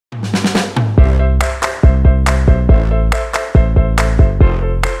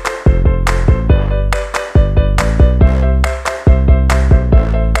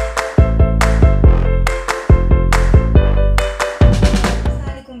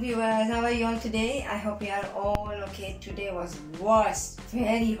viewers, how are you all today? I hope you are all okay. Today was worse,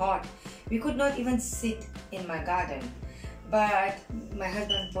 very hot. We could not even sit in my garden. But my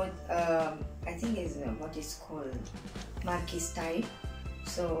husband bought, I think is what is called Naz Style.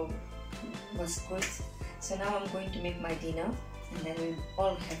 So it was good. So now I'm going to make my dinner, and then we're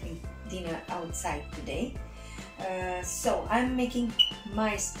all having dinner outside today. So I'm making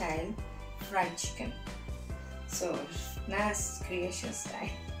my style fried chicken. So Naz creation style.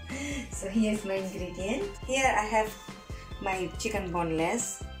 So here's my ingredient. Here I have my chicken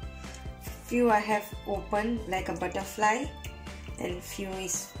boneless. Few I have open like a butterfly, and few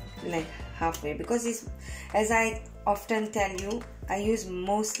is like halfway, because it's, as I often tell you, I use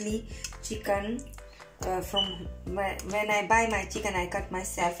mostly chicken from when I buy my chicken, I cut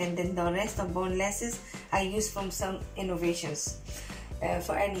myself, and then the rest of bonelesses I use from some innovations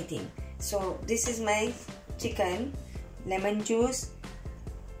for anything. So this is my chicken, lemon juice,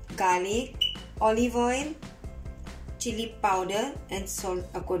 garlic, olive oil, chili powder, and salt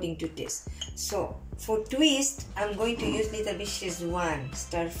according to taste. So for twist, I'm going to use little bit shezuan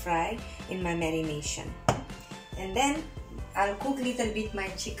stir fry in my marination, and then I'll cook little bit my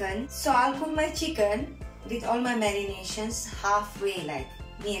chicken. So I'll cook my chicken with all my marinations halfway, like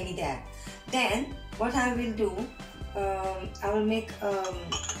nearly there. Then what I will do, I will make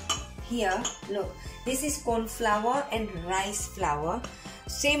here, look, this is cornflour and rice flour,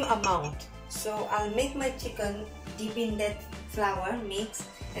 same amount. So I'll make my chicken deep in that flour mix,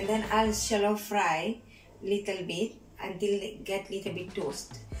 and then I'll shallow fry little bit until it get little bit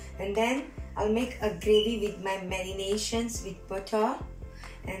toast, and then I'll make a gravy with my marinations with butter,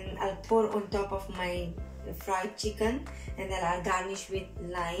 and I'll pour on top of my fried chicken, and then I'll garnish with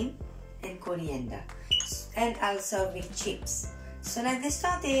lime and coriander, and I'll serve with chips. So let's get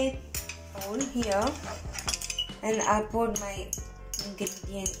started. Bowl here, and I'll pour my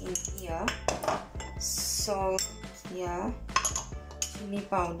ingredient in here. Salt, yeah, chili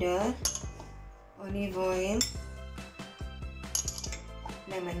powder, olive oil,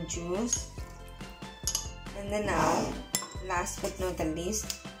 lemon juice, and then now, last but not the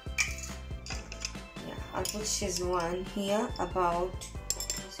least, yeah, I'll put shezuan here, about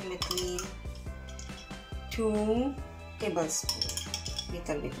approximately 2 tablespoons,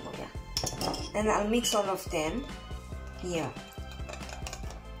 little bit more, yeah. And I'll mix all of them here.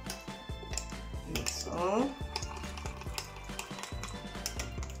 Mix all.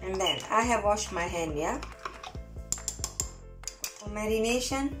 And then I have washed my hand, yeah. For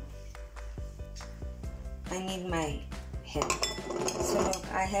marination, I need my hand. So look,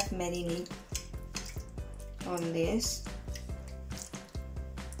 I have marinade on this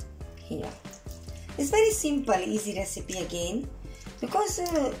here. It's very simple, easy recipe again, because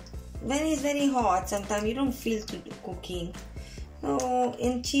when it's very hot, sometimes you don't feel to do cooking. So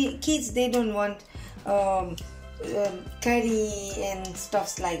in kids, they don't want curry and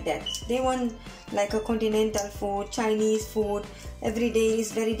stuffs like that. They want like a continental food, Chinese food. Every day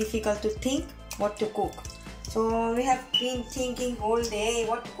is very difficult to think what to cook. So we have been thinking whole day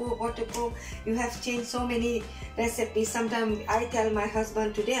what to cook, what to cook. You have changed so many recipes. Sometimes I tell my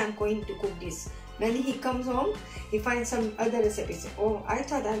husband, today I'm going to cook this. When he comes home, he finds some other recipes. Oh, I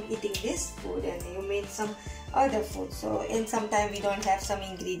thought I'm eating this food, and you made some other food. So, and sometimes we don't have some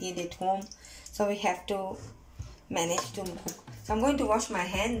ingredient at home, so we have to manage to cook. So I'm going to wash my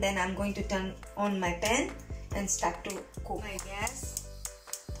hand, then I'm going to turn on my pan and start to cook. My gas,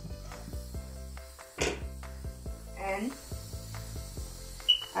 and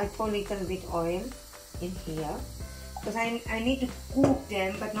I'll pour a little bit oil in here, because I need to cook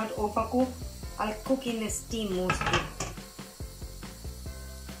them, but not overcook. I'll cook in the steam mostly.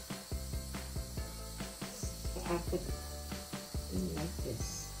 So I'll put in like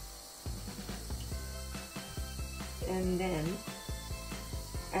this, and then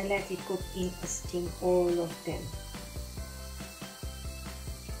I let it cook in a steam, all of them,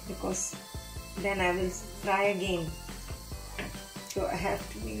 because then I will fry again. So I have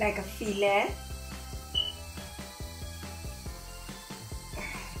to be like a fillet.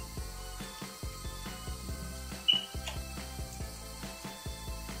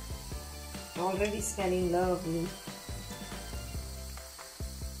 Already smelling lovely.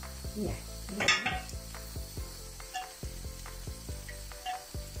 Yeah.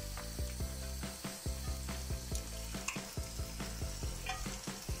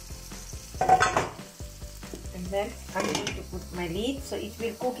 And then I'm going to put my lid, so it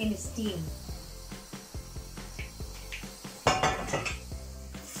will cook in steam.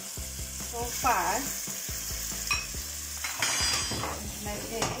 So fast, like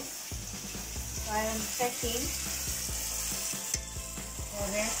this. I am checking the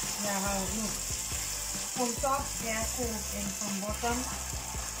rest, look. From top they are cooked and from bottom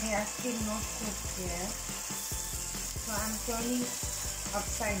they are still not cooked there. So I'm turning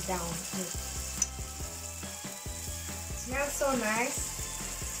upside down. Look. Smells so nice.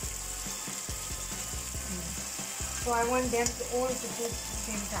 So I want them to all to cook at the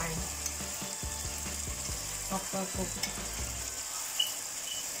same time. Proper cook.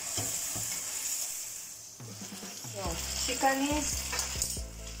 So chicken is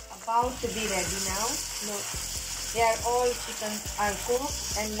about to be ready now. Look, they are all chicken are cooked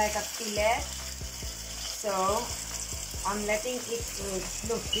and like a fillet. So I'm letting it cook.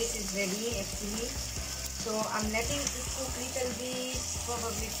 Look, this is ready actually. So I'm letting it cook little bit,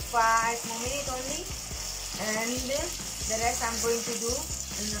 probably 5 more minutes only. And the rest I'm going to do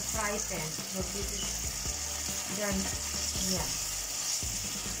in the fry pan. Look, this is done. Yeah.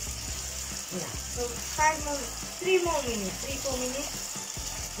 So 3 more minutes, 3-4 minutes.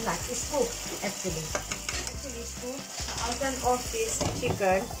 Like it's cooked actually. It's cooked. I'll turn off this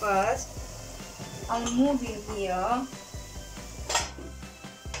chicken first. I'll move in here.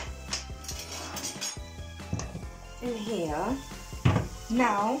 In here.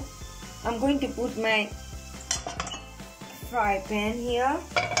 Now I'm going to put my fry pan here.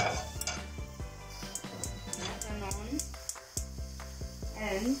 Turn on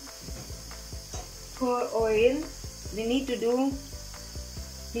and pour oil. We need to do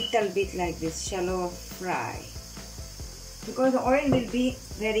little bit like this, shallow fry, because the oil will be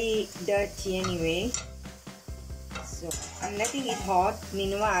very dirty anyway. So I'm letting it hot.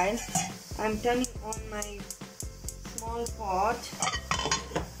 Meanwhile, I'm turning on my small pot,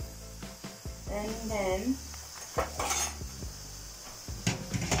 and then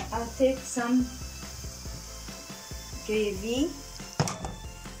I'll take some gravy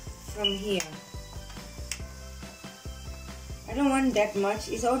from here. I don't want that much,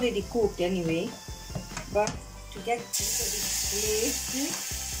 it's already cooked anyway, but to get into this gravy,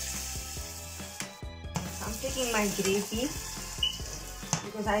 I'm taking my gravy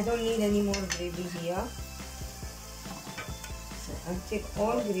because I don't need any more gravy here. So I'll take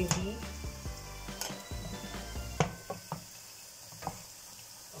all gravy.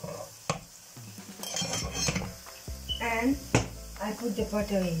 And I put the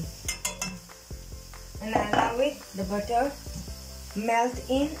butter in. And I allow it, the butter melt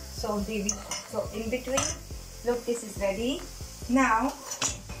in, so in between. Look, this is ready. Now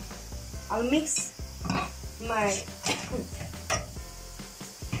I'll mix my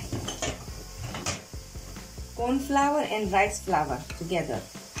corn flour and rice flour together.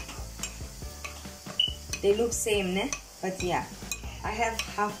 They look same, ne? But yeah, I have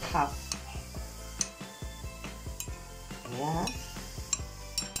half. Yeah.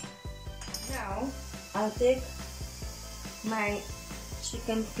 Now I'll take my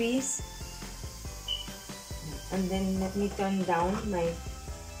chicken piece and then let me turn down my,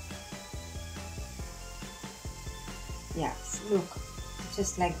 yeah, look,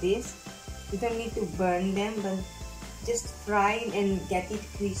 just like this. You don't need to burn them, but just fry and get it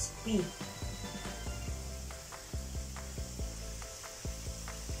crispy.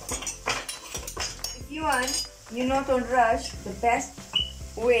 If you want, you're not on rush, the best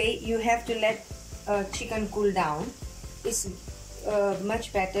way you have to let chicken cool down. It's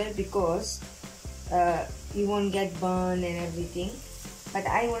much better because you won't get burned and everything. But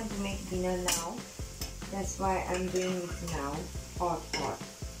I want to make dinner now, that's why I'm doing it now, hot.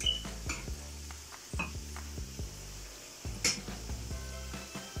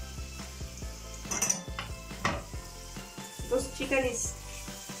 Because chicken is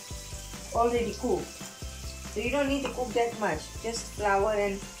already cooked, so you don't need to cook that much. Just flour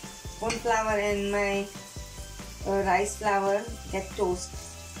and corn flour and my rice flour get toast.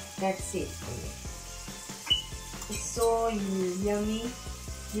 That's it. It's so yummy.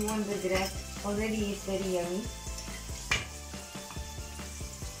 You won't regret. Already it's very yummy.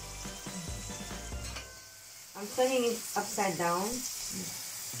 I'm turning it upside down.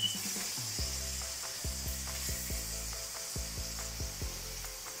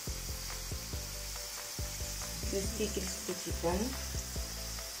 Crispy chicken.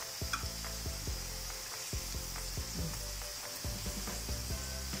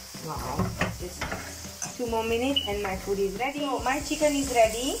 Wow, just 2 more minutes and my food is ready. So my chicken is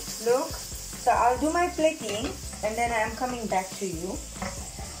ready. Look, so I'll do my plating and then I'm coming back to you.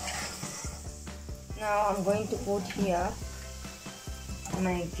 Now I'm going to put here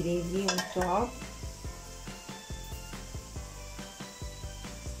my gravy on top.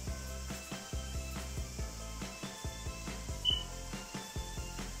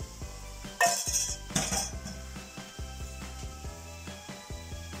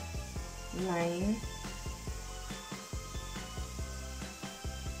 lime,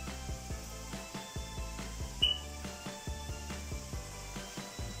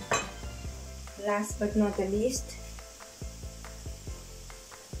 last but not the least,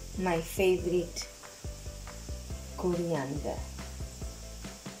 my favorite, coriander.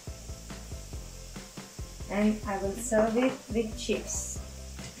 And I will serve it with chips.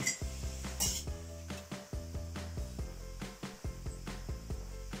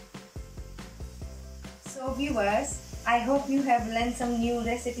 So viewers, I hope you have learned some new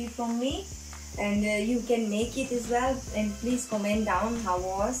recipe from me, and you can make it as well, and please comment down how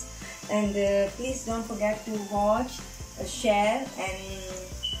was, and please don't forget to watch, share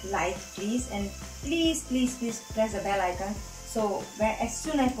and like please, and please press the bell icon, so as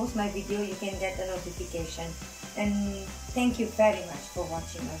soon as I post my video you can get a notification. And thank you very much for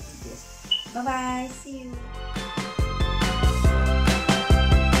watching my videos. Bye bye, see you.